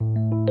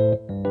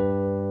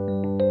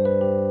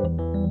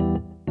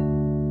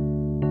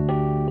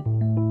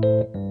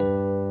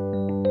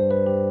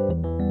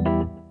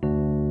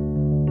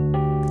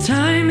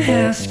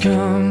has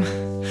come,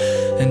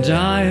 and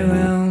I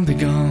will be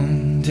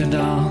gone, and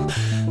I'll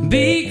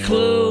be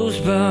close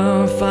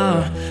but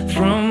far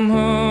from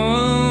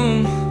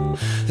home.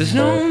 There's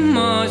no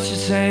much to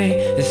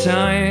say, it's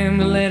time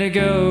to let it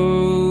go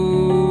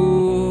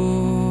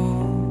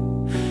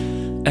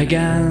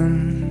again.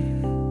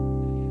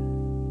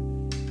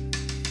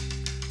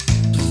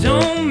 Please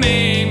don't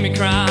make me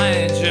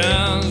cry, I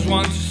just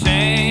want to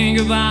say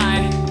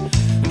goodbye.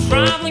 I'm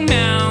traveling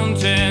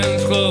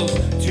mountains close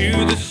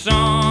to the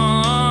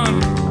sun.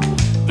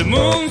 The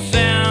moon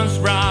sounds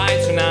bright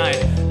tonight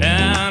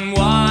and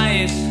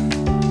wise.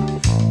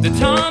 The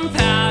time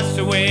passed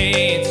away,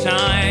 it's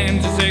time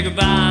to say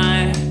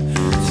goodbye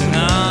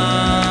tonight.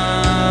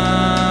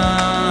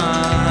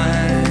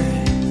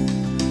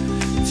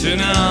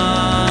 Tonight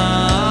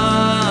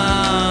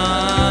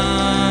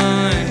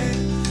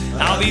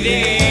I'll be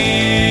there.